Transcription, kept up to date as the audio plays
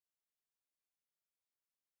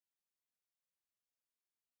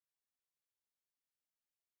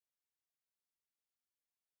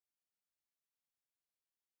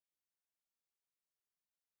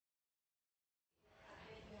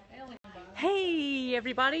Hey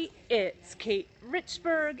everybody, it's Kate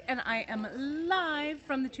Richbourg and I am live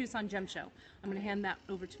from the Tucson Gem Show. I'm going to hand that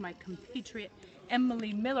over to my compatriot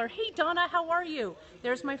Emily Miller. Hey Donna, how are you?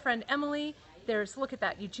 There's my friend Emily. Look at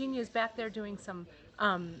that, Eugenia's back there doing some,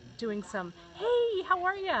 hey, how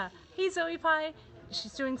are ya? Hey Zoe Pie.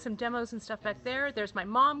 She's doing some demos and stuff back there. There's my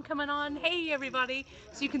mom coming on. Hey everybody.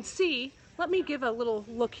 So you can see, let me give a little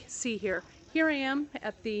look-see here. Here I am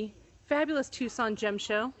at the fabulous Tucson Gem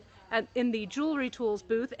Show in the jewelry tools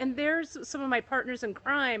booth, and there's some of my partners in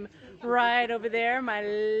crime right over there, my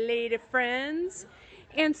lady friends.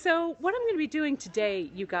 And so what I'm going to be doing today,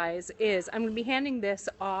 you guys, is I'm going to be handing this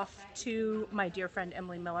off to my dear friend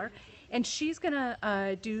Emily Miller, and she's going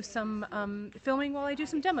to do some filming while I do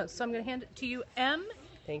some demos. So I'm going to hand it to you, Em.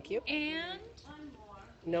 Thank you. And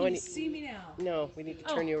no, can you see me now? No, we need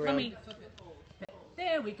to turn you around.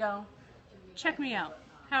 There we go. Check me out.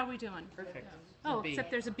 How are we doing? Perfect. Oh, except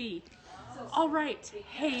there's a bee. All right.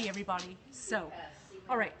 Hey, everybody. So,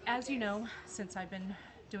 all right. As you know, since I've been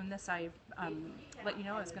doing this, I let you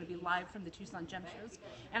know I was going to be live from the Tucson Gem Shows.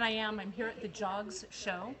 And I'm here at the JOGS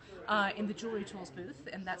show in the jewelry tools booth.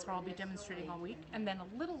 And that's where I'll be demonstrating all week. And then a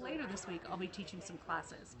little later this week, I'll be teaching some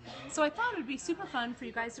classes. So I thought it would be super fun for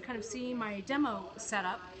you guys to kind of see my demo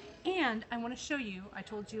setup. And I want to show you, I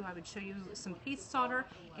told you I would show you some paste solder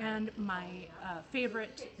and my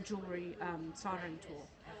favorite jewelry soldering tool.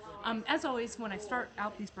 As always, when I start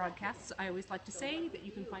out these broadcasts, I always like to say that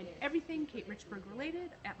you can find everything Kate Richbourg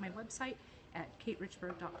related at my website at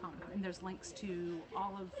katerichbourg.com. And there's links to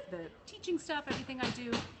all of the teaching stuff, everything I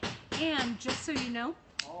do. And just so you know,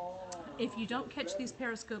 if you don't catch these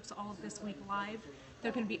periscopes all of this week live,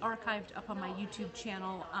 they're going to be archived up on my YouTube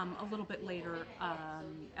channel a little bit later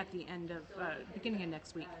at the end of, beginning of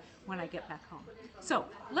next week when I get back home. So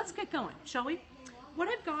let's get going, shall we? What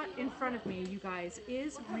I've got in front of me, you guys,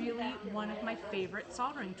 is really one of my favorite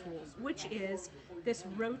soldering tools, which is this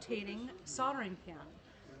rotating soldering pan.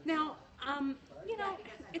 Now, you know,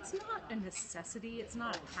 it's not a necessity, it's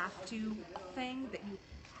not a have-to thing that you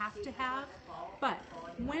have to have, but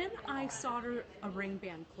when I solder a ring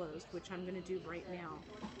band closed, which I'm going to do right now,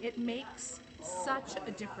 it makes such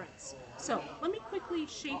a difference. So let me quickly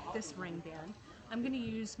shape this ring band. I'm going to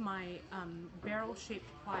use my barrel-shaped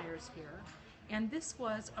pliers here, and this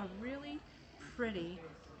was a really pretty,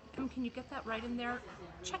 can you get that right in there?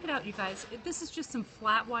 Check it out, you guys. This is just some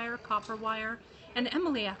flat wire, copper wire, and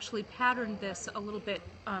Emily actually patterned this a little bit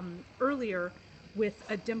earlier with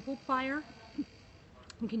a dimple plier.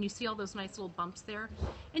 And can you see all those nice little bumps there?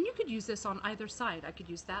 And you could use this on either side. I could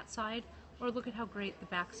use that side, or look at how great the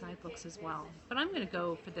back side looks as well. But I'm going to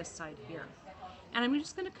go for this side here. And I'm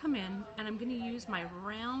just going to come in and I'm going to use my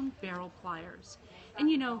round barrel pliers.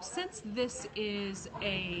 And you know, since this is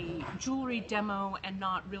a jewelry demo and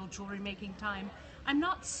not real jewelry making time, I'm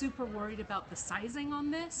not super worried about the sizing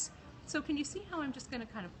on this. So can you see how I'm just going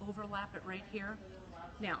to kind of overlap it right here?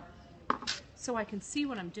 Now, so I can see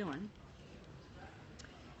what I'm doing.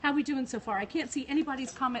 How are we doing so far? I can't see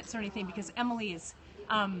anybody's comments or anything because Emily is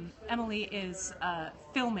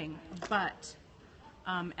filming, but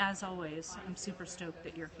as always, I'm super stoked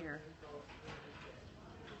that you're here.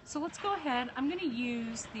 So let's go ahead. I'm going to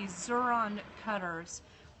use these Xuron cutters.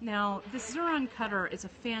 Now, this Xuron cutter is a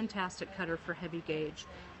fantastic cutter for heavy gauge,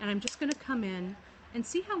 and I'm just going to come in and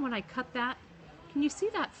see how when I cut that, can you see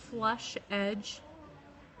that flush edge?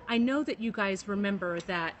 I know that you guys remember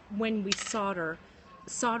that when we solder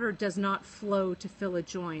does not flow to fill a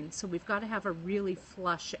join, so we've got to have a really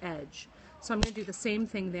flush edge. So I'm going to do the same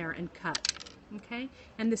thing there and cut, okay?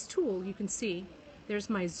 And this tool, you can see, there's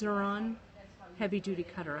my Xuron heavy-duty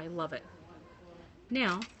cutter. I love it.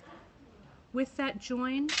 Now, with that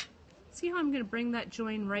join, see how I'm going to bring that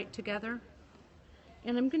join right together?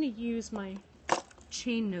 And I'm going to use my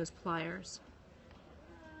chain nose pliers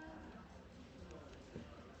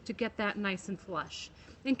to get that nice and flush.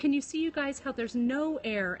 And can you see, you guys, how there's no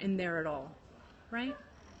air in there at all, right?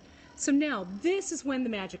 So now, this is when the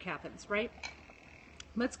magic happens, right?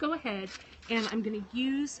 Let's go ahead, and I'm going to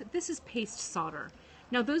use, this is paste solder.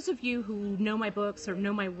 Now, those of you who know my books or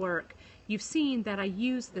know my work, you've seen that I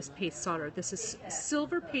use this paste solder. This is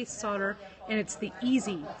silver paste solder, and it's the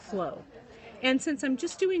easy flow. And since I'm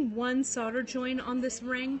just doing one solder join on this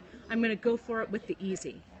ring, I'm going to go for it with the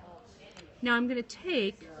easy. Now, I'm going to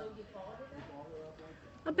take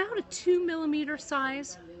about a 2mm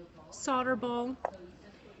size solder ball,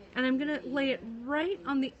 and I'm going to lay it right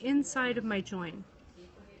on the inside of my join.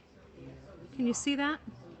 Can you see that?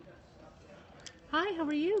 Hi, how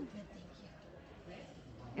are you?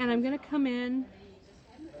 And I'm going to come in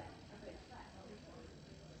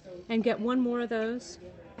and get one more of those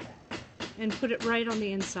and put it right on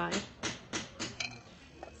the inside.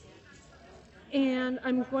 And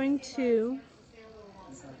I'm going to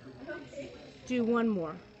do one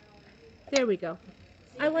more. There we go.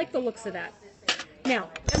 I like the looks of that. Now,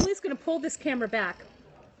 Emily's going to pull this camera back,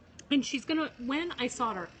 and she's going to, when I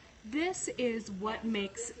solder, this is what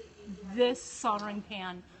makes this soldering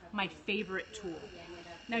pan my favorite tool.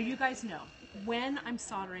 Now, you guys know, when I'm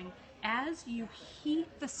soldering, as you heat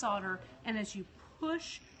the solder and as you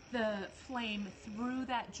push the flame through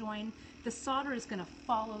that join, the solder is going to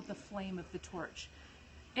follow the flame of the torch.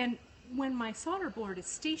 And when my solder board is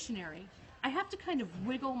stationary, I have to kind of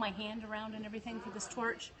wiggle my hand around and everything for this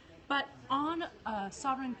torch, but on a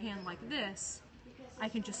soldering pan like this, I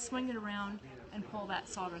can just swing it around and pull that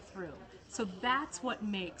solder through. So that's what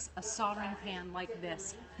makes a soldering pan like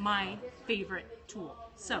this my favorite tool.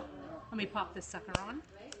 So let me pop this sucker on.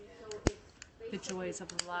 The joys of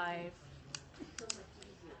life.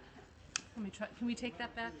 Let me try. Can we take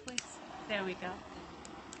that back, please? There we go.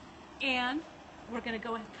 And we're going to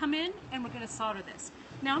go ahead, come in, and we're going to solder this.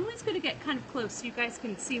 Now I'm just going to get kind of close so you guys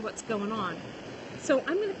can see what's going on. So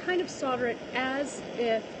I'm going to kind of solder it as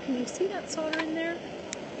if, can you see that solder in there?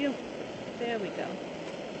 You know, there we go.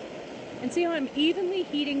 And see how I'm evenly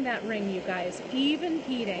heating that ring, you guys, even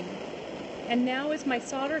heating. And now as my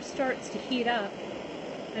solder starts to heat up,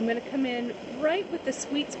 I'm going to come in right with the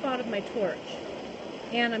sweet spot of my torch.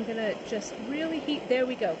 And I'm going to just really heat, there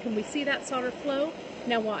we go. Can we see that solder flow?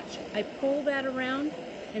 Now watch, I pull that around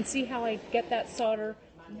and see how I get that solder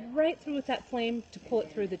right through with that flame to pull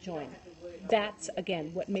it through the join. That's,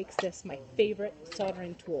 again, what makes this my favorite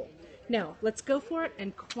soldering tool. Now, let's go for it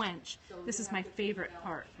and quench. This is my favorite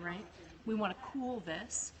part, right? We want to cool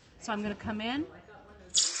this. So I'm going to come in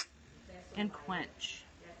and quench.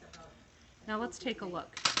 Now let's take a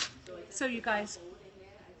look. So you guys,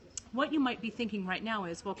 what you might be thinking right now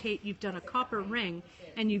is, well, Kate, you've done a copper ring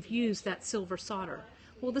and you've used that silver solder.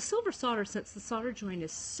 Well, the silver solder, since the solder joint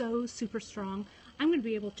is so super strong, I'm going to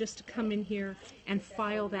be able just to come in here and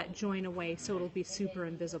file that joint away so it'll be super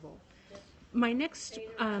invisible. My next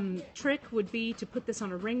trick would be to put this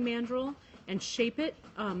on a ring mandrel and shape it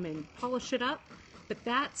and polish it up, but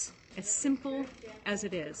that's as simple as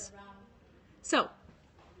it is. So,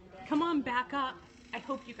 come on back up. I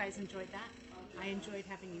hope you guys enjoyed that. I enjoyed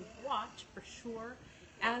having you watch for sure.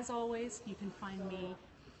 As always, you can find me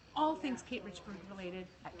all things Kate Richbourg related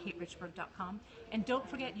at katerichbourg.com. And don't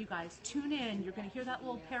forget, you guys, tune in. You're going to hear that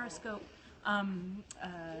little Periscope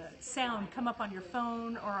sound come up on your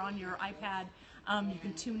phone or on your iPad. You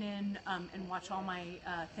can tune in and watch all my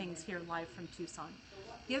things here live from Tucson.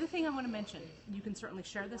 The other thing I want to mention, you can certainly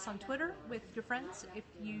share this on Twitter with your friends if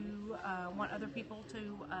you want other people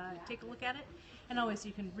to take a look at it. And always,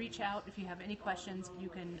 you can reach out if you have any questions. You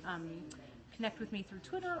can connect with me through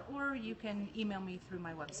Twitter, or you can email me through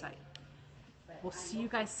my website. We'll see you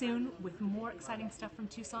guys soon with more exciting stuff from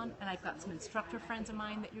Tucson, and I've got some instructor friends of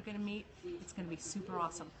mine that you're going to meet. It's going to be super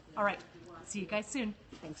awesome. All right, see you guys soon.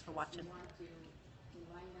 Thanks for watching.